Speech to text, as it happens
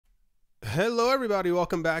Hello everybody,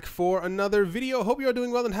 welcome back for another video. Hope you're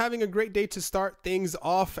doing well and having a great day to start things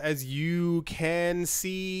off. As you can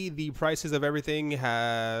see, the prices of everything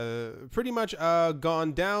have pretty much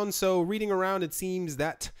gone down. So reading around, it seems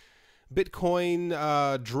that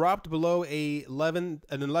Bitcoin dropped below an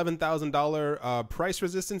 $11,000 price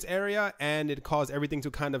resistance area, and it caused everything to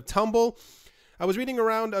kind of tumble. I was reading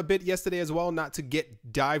around a bit yesterday as well, not to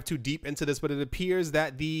dive too deep into this, but it appears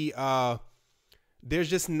that there's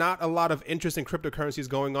just not a lot of interest in cryptocurrencies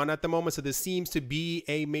going on at the moment. So this seems to be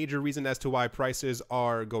a major reason as to why prices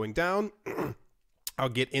are going down. I'll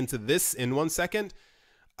get into this in 1 second.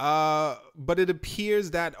 But it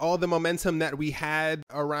appears that all the momentum that we had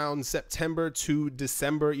around September to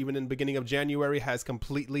December, even in the beginning of January, has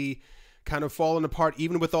completely kind of fallen apart,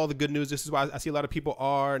 even with all the good news. This is why I see a lot of people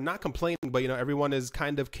are not complaining, but everyone is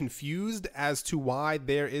kind of confused as to why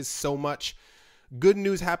there is so much good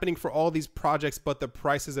news happening for all these projects, but the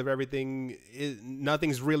prices of everything,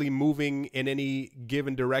 nothing's really moving in any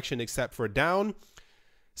given direction except for down.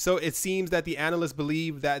 So it seems that the analysts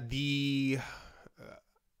believe that the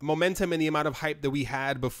momentum and the amount of hype that we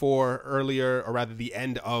had before earlier, or rather the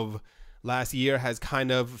end of last year, has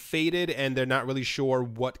kind of faded, and they're not really sure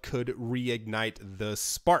what could reignite the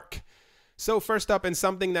spark. So first up, and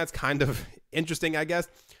something that's kind of interesting, I guess,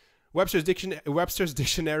 Webster's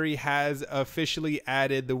Dictionary has officially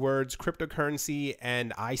added the words cryptocurrency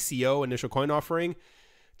and ICO, initial coin offering,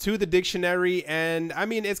 to the dictionary. And I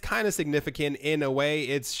mean, it's kind of significant in a way.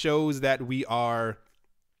 It shows that we are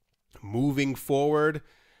moving forward.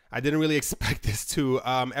 I didn't really expect this to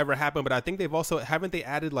ever happen, but I think they've also, haven't they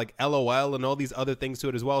added like LOL and all these other things to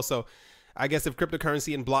it as well? So I guess if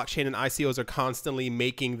cryptocurrency and blockchain and ICOs are constantly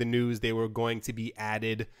making the news, they were going to be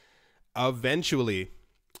added eventually.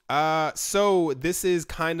 So this is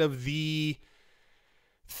kind of the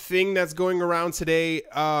thing that's going around today.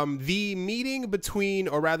 The meeting between,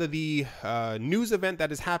 or rather the news event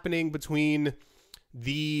that is happening between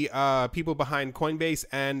the people behind Coinbase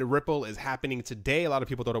and Ripple is happening today. A lot of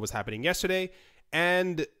people thought it was happening yesterday.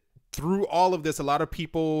 And through all of this, a lot of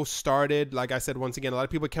people started, like I said, once again, a lot of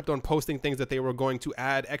people kept on posting things that they were going to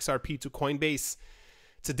add XRP to Coinbase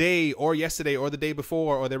today or yesterday or the day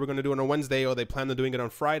before, or they were going to do it on Wednesday, or they planned on doing it on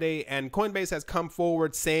Friday. And Coinbase has come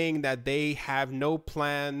forward saying that they have no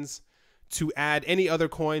plans to add any other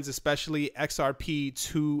coins, especially XRP,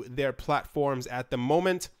 to their platforms at the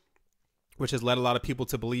moment, which has led a lot of people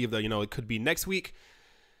to believe that, it could be next week.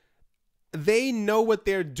 They know what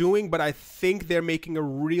they're doing, but I think they're making a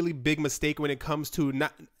really big mistake when it comes to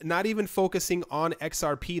not even focusing on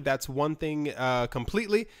XRP. That's one thing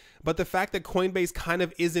completely. But the fact that Coinbase kind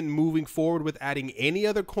of isn't moving forward with adding any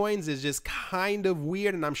other coins is just kind of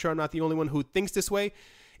weird. And I'm sure I'm not the only one who thinks this way.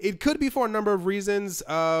 It could be for a number of reasons.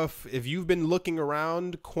 If you've been looking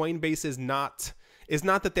around, Coinbase is not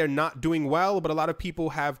that they're not doing well, but a lot of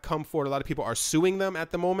people have come forward. A lot of people are suing them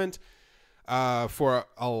at the moment for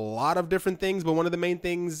a lot of different things. But one of the main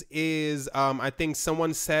things is I think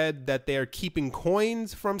someone said that they're keeping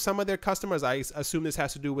coins from some of their customers. I assume this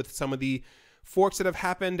has to do with some of the forks that have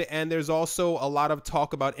happened. And there's also a lot of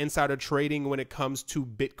talk about insider trading when it comes to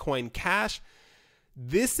Bitcoin Cash.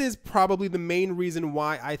 This is probably the main reason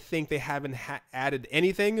why I think they haven't added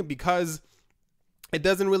anything, because it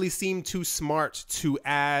doesn't really seem too smart to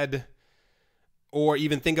add or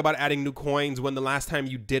even think about adding new coins when the last time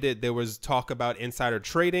you did it, there was talk about insider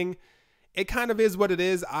trading. It kind of is what it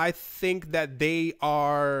is. I think that they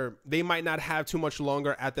might not have too much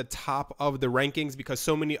longer at the top of the rankings, because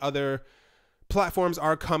so many other platforms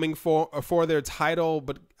are coming for their title.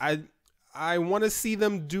 But I want to see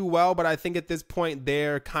them do well, but I think at this point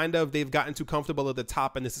they've gotten too comfortable at the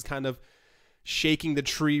top, and this is kind of shaking the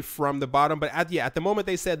tree from the bottom. But at the moment,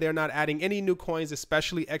 they said they're not adding any new coins,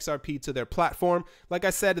 especially XRP, to their platform. Like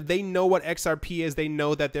I said, they know what XRP is. They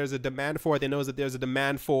know that there's a demand for it. They know that there's a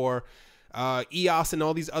demand for EOS and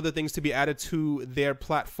all these other things to be added to their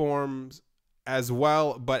platforms as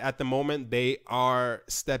well. But at the moment, they are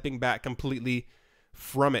stepping back completely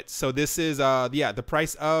from it. So this is the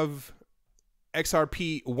price of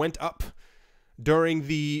XRP went up during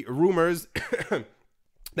the rumors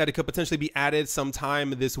that it could potentially be added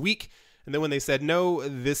sometime this week. And then when they said no,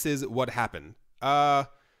 this is what happened.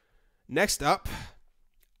 Next up,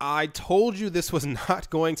 I told you this was not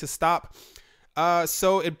going to stop.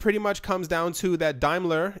 So it pretty much comes down to that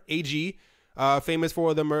Daimler AG, famous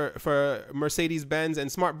for Mercedes-Benz and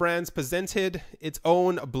smart brands, presented its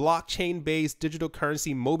own blockchain-based digital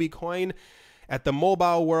currency MobiCoin at the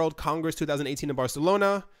Mobile World Congress 2018 in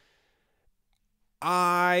Barcelona.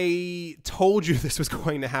 I told you this was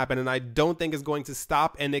going to happen, and I don't think it's going to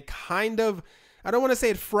stop. And it kind of, I don't want to say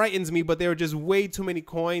it frightens me, but there are just way too many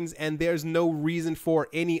coins and there's no reason for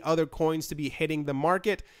any other coins to be hitting the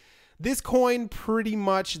market. This coin pretty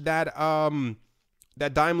much that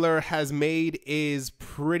that Daimler has made is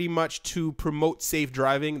pretty much to promote safe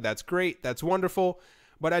driving. That's great. That's wonderful.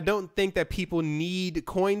 But I don't think that people need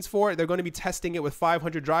coins for it. They're going to be testing it with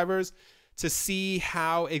 500 drivers to see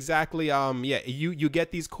how exactly, you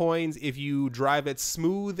get these coins if you drive at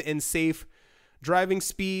smooth and safe driving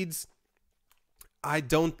speeds. I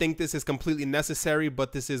don't think this is completely necessary,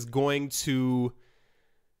 but this is going to,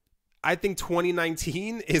 I think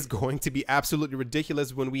 2019 is going to be absolutely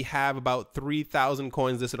ridiculous when we have about 3,000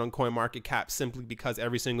 coins listed on CoinMarketCap simply because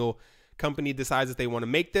every single company decides that they want to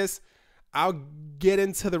make this. I'll get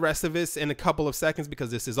into the rest of this in a couple of seconds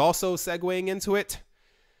because this is also segueing into it.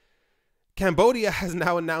 Cambodia has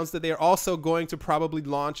now announced that they are also going to probably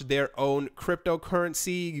launch their own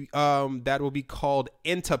cryptocurrency that will be called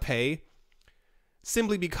IntaPay,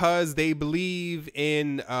 simply because they believe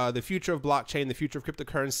in the future of blockchain, the future of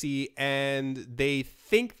cryptocurrency, and they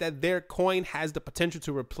think that their coin has the potential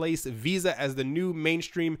to replace Visa as the new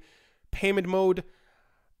mainstream payment mode.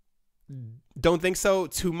 Don't think so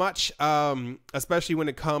too much, especially when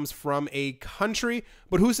it comes from a country.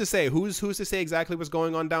 But who's to say? Who's to say exactly what's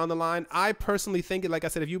going on down the line? I personally think, like I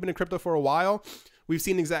said, if you've been in crypto for a while, we've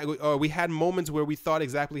seen exactly, we had moments where we thought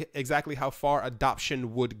exactly how far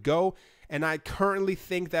adoption would go. And I currently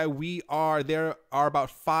think that there are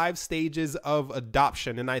about 5 stages of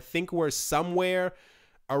adoption. And I think we're somewhere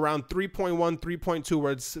around 3.1, 3.2,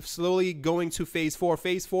 where it's slowly going to phase 4.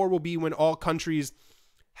 Phase 4 will be when all countries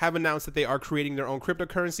have announced that they are creating their own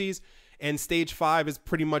cryptocurrencies. And stage 5 is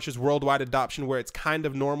pretty much as worldwide adoption, where it's kind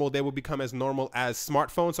of normal. They will become as normal as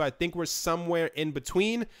smartphones. So I think we're somewhere in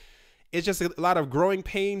between. It's just a lot of growing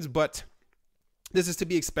pains, but this is to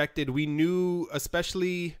be expected. We knew,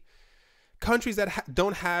 especially countries that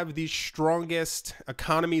don't have the strongest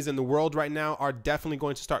economies in the world right now, are definitely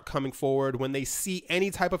going to start coming forward when they see any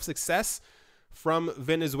type of success from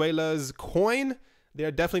Venezuela's coin. They're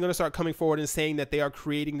definitely going to start coming forward and saying that they are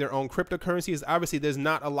creating their own cryptocurrencies. Obviously, there's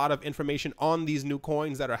not a lot of information on these new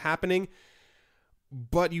coins that are happening,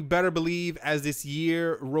 but you better believe as this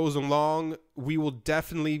year rolls along, we will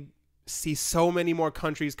definitely see so many more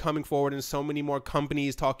countries coming forward and so many more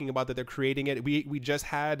companies talking about that they're creating it. We just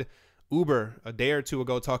had Uber a day or two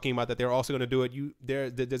ago talking about that they're also going to do it.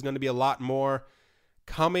 There's going to be a lot more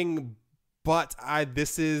coming, but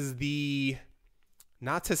this is the,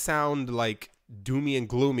 not to sound like doomy and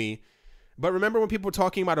gloomy, but remember when people were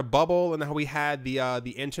talking about a bubble and how we had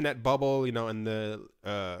the internet bubble, in the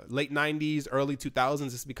late 90s, early 2000s?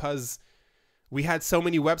 It's because we had so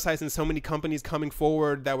many websites and so many companies coming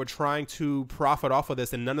forward that were trying to profit off of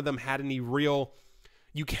this, and none of them had any real,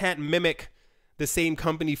 you can't mimic the same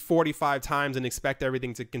company 45 times and expect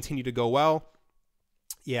everything to continue to go well.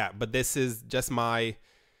 Yeah, but this is just my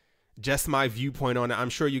viewpoint on it. I'm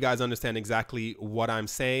sure you guys understand exactly what I'm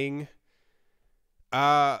saying.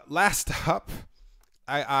 Last up,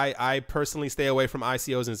 I personally stay away from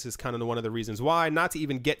ICOs, and this is kind of one of the reasons why. Not to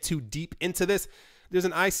even get too deep into this, there's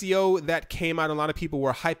an ICO that came out. A lot of people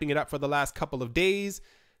were hyping it up for the last couple of days.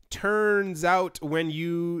 Turns out when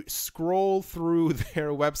you scroll through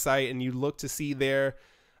their website and you look to see the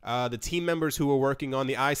team members who were working on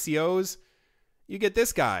the ICOs, you get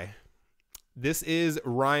this guy. This is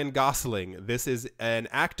Ryan Gosling. This is an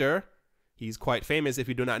actor. He's quite famous if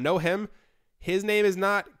you do not know him. His name is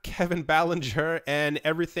not Kevin Ballinger, and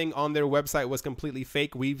everything on their website was completely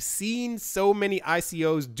fake. We've seen so many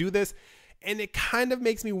ICOs do this, and it kind of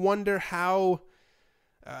makes me wonder how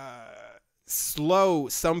slow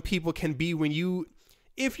some people can be when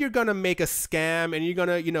if you're gonna make a scam and you're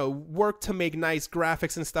gonna, work to make nice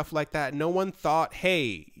graphics and stuff like that. No one thought,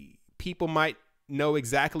 hey, people might know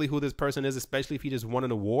exactly who this person is, especially if he just won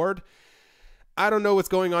an award. I don't know what's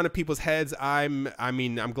going on in people's heads. I'm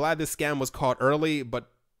glad this scam was caught early, but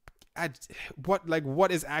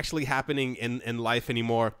what is actually happening in life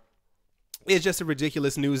anymore? It's just a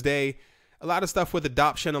ridiculous news day. A lot of stuff with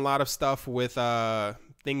adoption, a lot of stuff with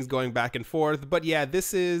things going back and forth. But yeah,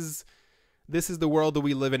 this is the world that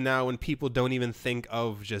we live in now, when people don't even think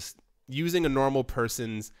of just using a normal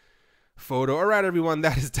person's photo. All right, everyone,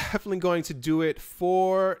 that is definitely going to do it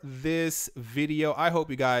for this video. I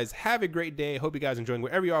hope you guys have a great day. I hope you guys are enjoying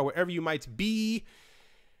wherever you are, wherever you might be.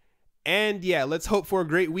 And yeah, let's hope for a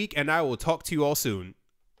great week, and I will talk to you all soon.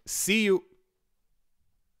 See you.